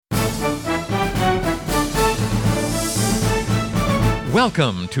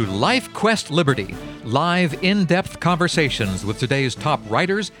Welcome to Life Quest Liberty, live in-depth conversations with today's top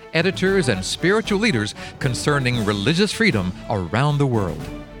writers, editors, and spiritual leaders concerning religious freedom around the world.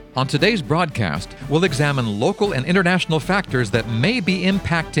 On today's broadcast, we'll examine local and international factors that may be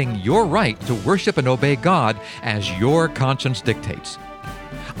impacting your right to worship and obey God as your conscience dictates.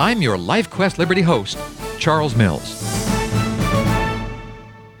 I'm your Life Quest Liberty host, Charles Mills.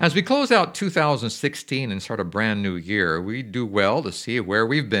 As we close out 2016 and start a brand new year, we do well to see where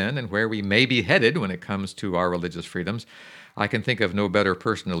we've been and where we may be headed when it comes to our religious freedoms. I can think of no better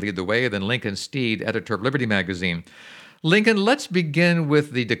person to lead the way than Lincoln Steed, editor of Liberty Magazine. Lincoln, let's begin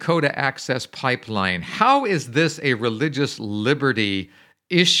with the Dakota Access Pipeline. How is this a religious liberty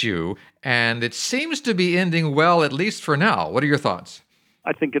issue? And it seems to be ending well, at least for now. What are your thoughts?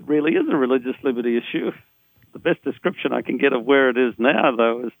 I think it really is a religious liberty issue. The best description I can get of where it is now,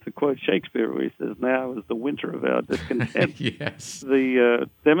 though, is to quote Shakespeare, where he says, "Now is the winter of our discontent." Yes. The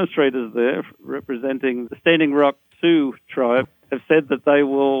demonstrators there, representing the Standing Rock Sioux tribe, have said that they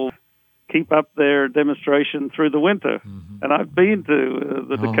will keep up their demonstration through the winter. Mm-hmm. And I've been to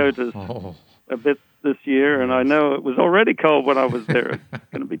the Dakotas a bit this year, and I know it was already cold when I was there. It's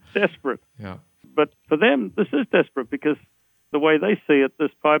going to be desperate. Yeah. But for them, this is desperate because the way they see it,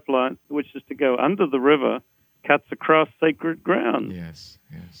 this pipeline, which is to go under the river, cuts across sacred ground. Yes.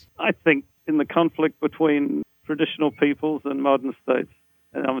 I think in the conflict between traditional peoples and modern states,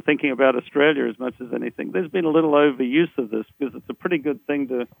 and I'm thinking about Australia as much as anything, there's been a little overuse of this because it's a pretty good thing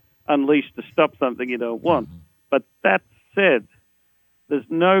to unleash to stop something you don't want. Mm-hmm. But that said, there's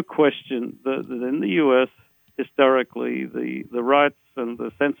no question that in the U.S., historically, the rights and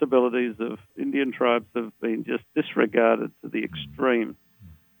the sensibilities of Indian tribes have been just disregarded to the extreme.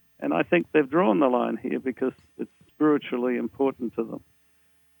 And I think they've drawn the line here because it's spiritually important to them.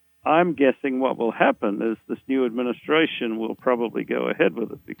 I'm guessing what will happen is this new administration will probably go ahead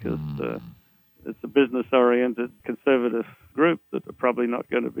with it because it's a business-oriented conservative group that are probably not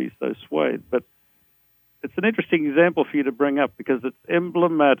going to be so swayed. But it's an interesting example for you to bring up because it's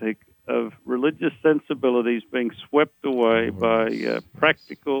emblematic of religious sensibilities being swept away by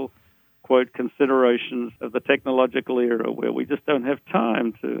practical, quote, considerations of the technological era where we just don't have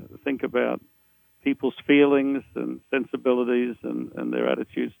time to think about people's feelings and sensibilities and their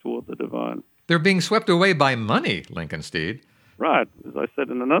attitudes toward the divine. They're being swept away by money, Lincoln Steed. Right. As I said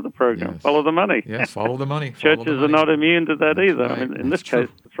in another program, Follow the money. Yes, follow the money. Churches are not immune to that either. Right. I mean, in this case,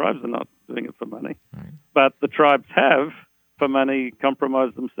 the tribes are not doing it for money. Right. But the tribes have, for money,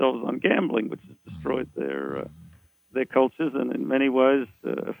 compromised themselves on gambling, which has destroyed their cultures and in many ways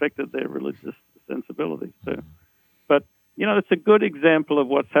affected their religious sensibilities too. But, it's a good example of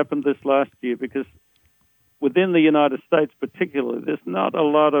what's happened this last year because within the United States particularly, there's not a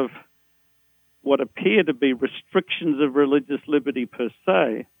lot of what appear to be restrictions of religious liberty per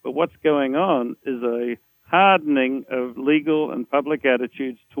se, but what's going on is a hardening of legal and public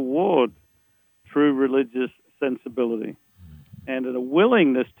attitudes toward true religious sensibility and a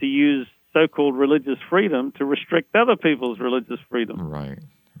willingness to use so-called religious freedom to restrict other people's religious freedom. Right.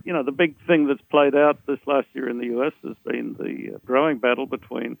 The big thing that's played out this last year in the U.S. has been the growing battle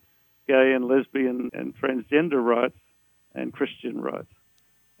between gay and lesbian and transgender rights and Christian rights.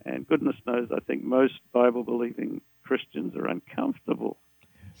 And goodness knows, I think most Bible-believing Christians are uncomfortable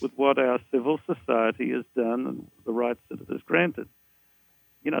with what our civil society has done and the rights that it has granted.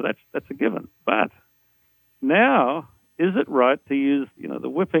 That's a given. But now, is it right to use, the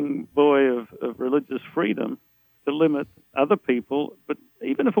whipping boy of religious freedom to limit other people, but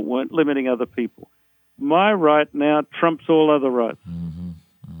even if it weren't limiting other people, my right now trumps all other rights. Mm-hmm.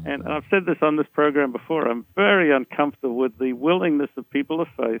 And I've said this on this program before, I'm very uncomfortable with the willingness of people of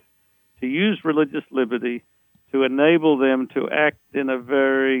faith to use religious liberty to enable them to act in a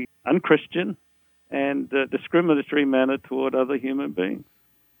very unchristian and discriminatory manner toward other human beings.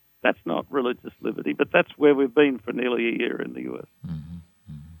 That's not religious liberty, but that's where we've been for nearly a year in the U.S. Mm-hmm.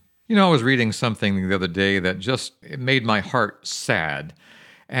 I was reading something the other day that it made my heart sad.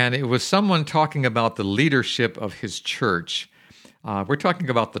 And it was someone talking about the leadership of his church. We're talking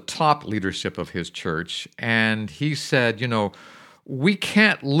about the top leadership of his church. And he said, we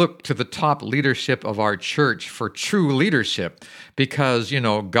can't look to the top leadership of our church for true leadership because,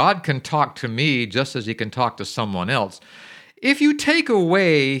 God can talk to me just as he can talk to someone else. If you take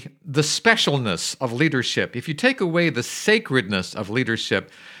away the specialness of leadership, if you take away the sacredness of leadership,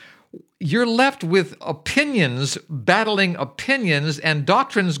 you're left with opinions, battling opinions, and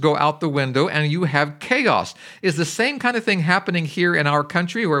doctrines go out the window, and you have chaos. Is the same kind of thing happening here in our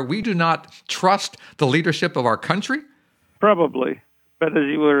country where we do not trust the leadership of our country? Probably. But as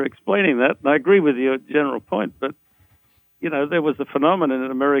you were explaining that, and I agree with your general point, but there was a phenomenon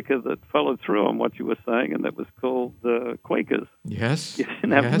in America that followed through on what you were saying, and that was called Quakers. Yes. You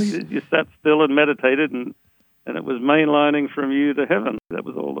didn't have leaders. You sat still and meditated, and it was mainlining from you to heaven. That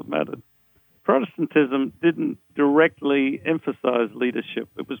was all that mattered. Protestantism didn't directly emphasize leadership.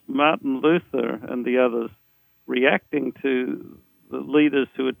 It was Martin Luther and the others reacting to the leaders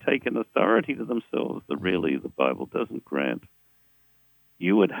who had taken authority to themselves that really the Bible doesn't grant.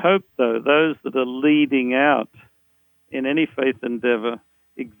 You would hope, though, those that are leading out in any faith endeavor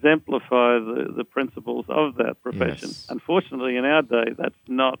exemplify the principles of that profession. Yes. Unfortunately, in our day, that's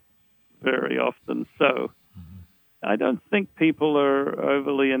not very often so. I don't think people are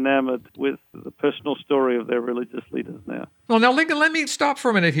overly enamored with the personal story of their religious leaders now. Well, now, Lincoln, let me stop for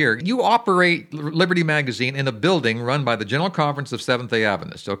a minute here. You operate Liberty Magazine in a building run by the General Conference of Seventh-day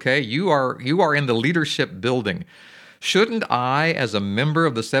Adventists, okay? You are in the leadership building. Shouldn't I, as a member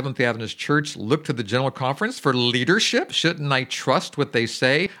of the Seventh-day Adventist Church, look to the General Conference for leadership? Shouldn't I trust what they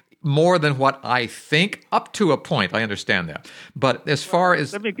say more than what I think? Up to a point, I understand that. But as far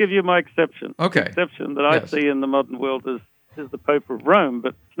as... Let me give you my exception. Okay. The exception that I see in the modern world is the Pope of Rome, but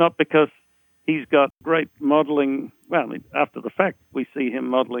it's not because he's got great modeling... Well, I mean, after the fact, we see him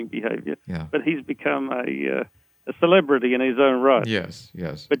modeling behavior. Yeah. But he's become a celebrity in his own right. Yes.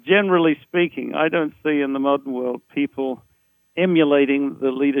 But generally speaking, I don't see in the modern world people emulating the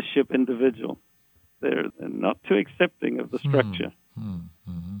leadership individual. They're not too accepting of the structure.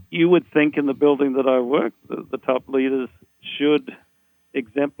 You would think in the building that I work, the top leaders should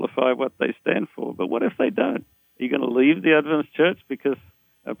exemplify what they stand for. But what if they don't? Are you going to leave the Adventist Church because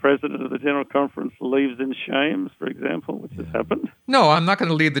a president of the General Conference leaves in shame, for example, which has happened? No, I'm not going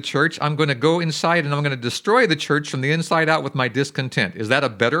to leave the church. I'm going to go inside and I'm going to destroy the church from the inside out with my discontent. Is that a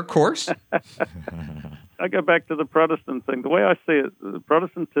better course? I go back to the Protestant thing. The way I see it,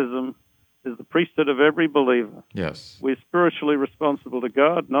 Protestantism is the priesthood of every believer. Yes. We're spiritually responsible to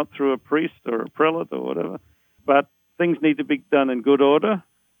God, not through a priest or a prelate or whatever, but things need to be done in good order.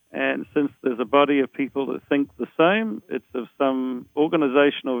 And since there's a body of people that think the same, it's of some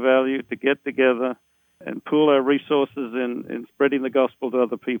organizational value to get together and pool our resources in spreading the gospel to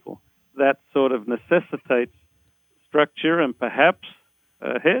other people. That sort of necessitates structure and perhaps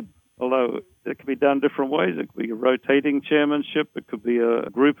a head, although it can be done different ways. It could be a rotating chairmanship. It could be a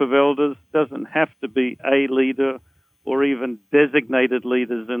group of elders. It doesn't have to be a leader or even designated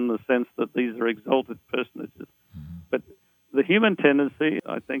leaders in the sense that these are exalted personages. But the human tendency,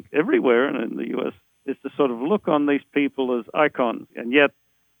 I think, everywhere and in the U.S., is to sort of look on these people as icons. And yet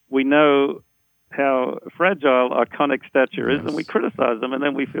we know how fragile iconic stature is, and we criticize them, and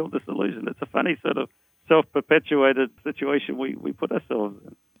then we feel disillusioned. It's a funny sort of self-perpetuated situation we put ourselves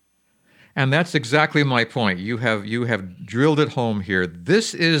in. And that's exactly my point. You have drilled it home here.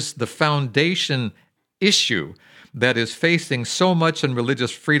 This is the foundation issue that is facing so much in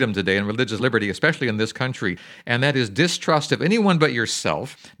religious freedom today and religious liberty, especially in this country, and that is distrust of anyone but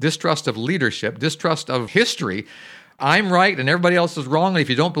yourself, distrust of leadership, distrust of history. I'm right and everybody else is wrong, and if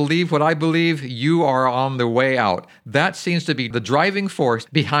you don't believe what I believe, you are on the way out. That seems to be the driving force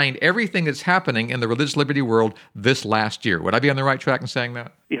behind everything that's happening in the religious liberty world this last year. Would I be on the right track in saying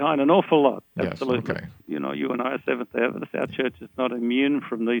that? Behind an awful lot, yes, absolutely. Okay. You and I are Seventh-day Adventists. Our church is not immune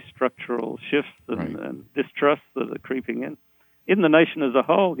from these structural shifts and distrusts that are creeping in. In the nation as a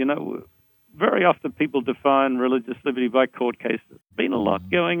whole, very often people define religious liberty by court cases. There's been a lot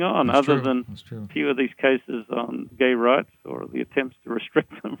going on other than a few of these cases on gay rights or the attempts to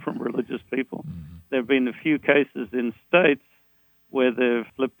restrict them from religious people. There have been a few cases in states where they've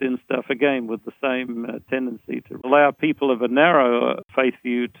slipped in stuff again with the same tendency to allow people of a narrow faith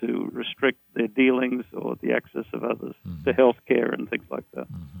view to restrict their dealings or the access of others to health care and things like that.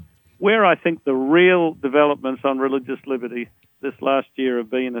 Where I think the real developments on religious liberty this last year have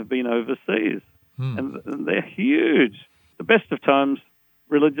been overseas, and they're huge. The best of times,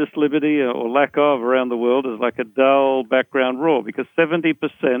 religious liberty or lack of around the world is like a dull background roar because 70%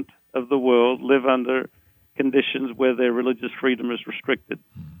 of the world live under conditions where their religious freedom is restricted.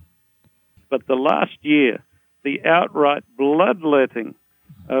 But the last year, the outright bloodletting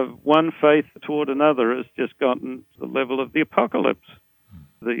of one faith toward another has just gotten to the level of the apocalypse.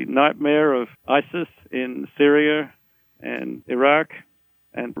 The nightmare of ISIS in Syria and Iraq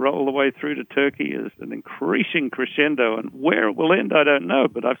and all the way through to Turkey is an increasing crescendo. And where it will end, I don't know,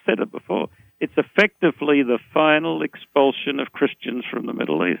 but I've said it before. It's effectively the final expulsion of Christians from the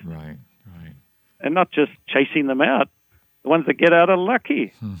Middle East. Right. And not just chasing them out. The ones that get out are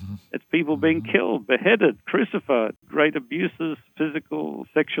lucky. It's people being killed, beheaded, crucified, great abuses, physical,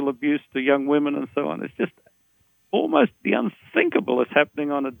 sexual abuse to young women and so on. It's just almost the unthinkable is happening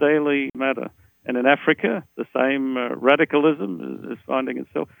on a daily matter. And in Africa, the same radicalism is finding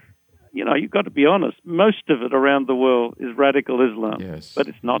itself. You've got to be honest. Most of it around the world is radical Islam. Yes. But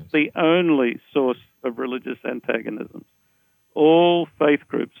it's not the only source of religious antagonism. All faith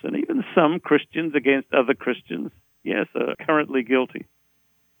groups, and even some Christians against other Christians, yes, are currently guilty.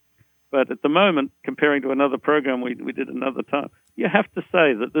 But at the moment, comparing to another program we did another time, you have to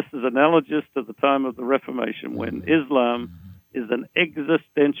say that this is analogous to the time of the Reformation, when Islam is an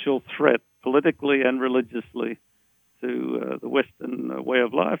existential threat, politically and religiously, to the Western way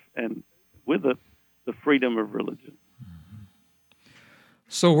of life, and with it, the freedom of religion.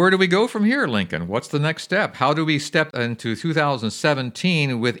 So where do we go from here, Lincoln? What's the next step? How do we step into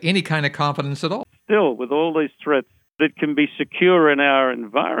 2017 with any kind of confidence at all? Still, with all these threats, that can be secure in our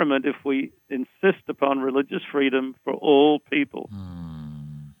environment if we insist upon religious freedom for all people.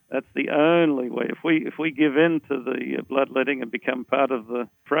 That's the only way. If we give in to the bloodletting and become part of the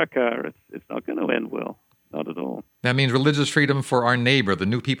fracas, it's not going to end well. Not at all. That means religious freedom for our neighbor, the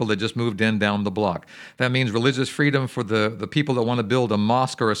new people that just moved in down the block. That means religious freedom for the people that want to build a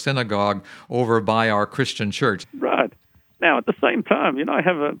mosque or a synagogue over by our Christian church. Right. Now, at the same time, I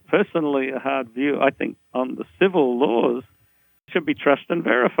have personally a hard view, I think, on the civil laws should be trust and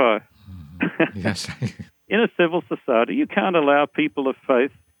verify. Yes. In a civil society, you can't allow people of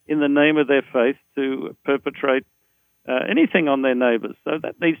faith, in the name of their faith, to perpetrate anything on their neighbors. So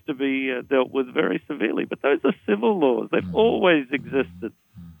that needs to be dealt with very severely. But those are civil laws. They've always existed.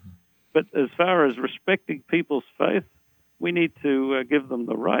 But as far as respecting people's faith, we need to give them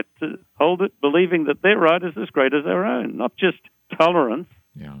the right to hold it, believing that their right is as great as our own, not just tolerance,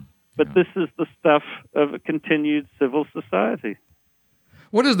 but this is the stuff of a continued civil society.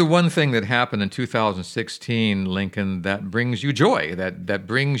 What is the one thing that happened in 2016, Lincoln, that brings you joy, that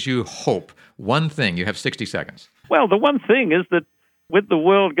brings you hope? One thing. You have 60 seconds. Well, the one thing is that with the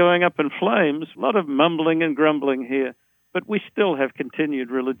world going up in flames, a lot of mumbling and grumbling here, but we still have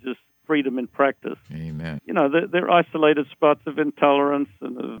continued religious freedom in practice. Amen. There are isolated spots of intolerance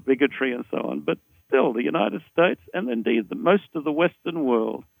and of bigotry and so on, but still the United States, and indeed most of the Western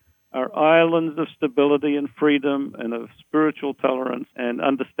world, are islands of stability and freedom and of spiritual tolerance and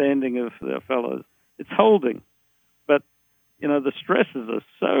understanding of their fellows. It's holding. But, the stresses are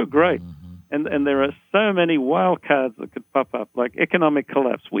so great. And there are so many wild cards that could pop up, like economic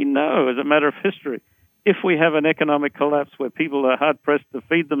collapse. We know, as a matter of history, if we have an economic collapse where people are hard-pressed to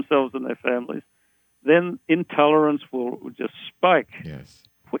feed themselves and their families, then intolerance will just spike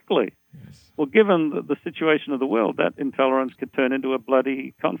quickly. Well, given the situation of the world, that intolerance could turn into a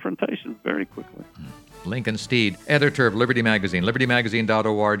bloody confrontation very quickly. Lincoln Steed, editor of Liberty Magazine.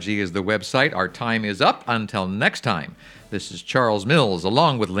 LibertyMagazine.org is the website. Our time is up. Until next time, this is Charles Mills,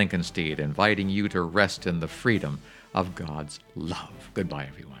 along with Lincoln Steed, inviting you to rest in the freedom of God's love. Goodbye,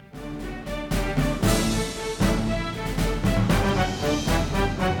 everyone.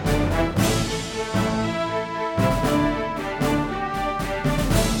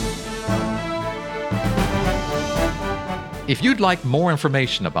 If you'd like more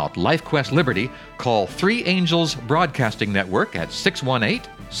information about LifeQuest Liberty, call 3 Angels Broadcasting Network at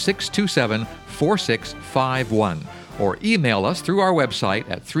 618-627-4651 or email us through our website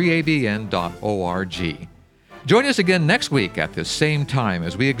at 3abn.org. Join us again next week at this same time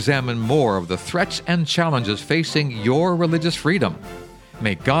as we examine more of the threats and challenges facing your religious freedom.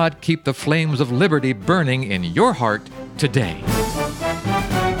 May God keep the flames of liberty burning in your heart today.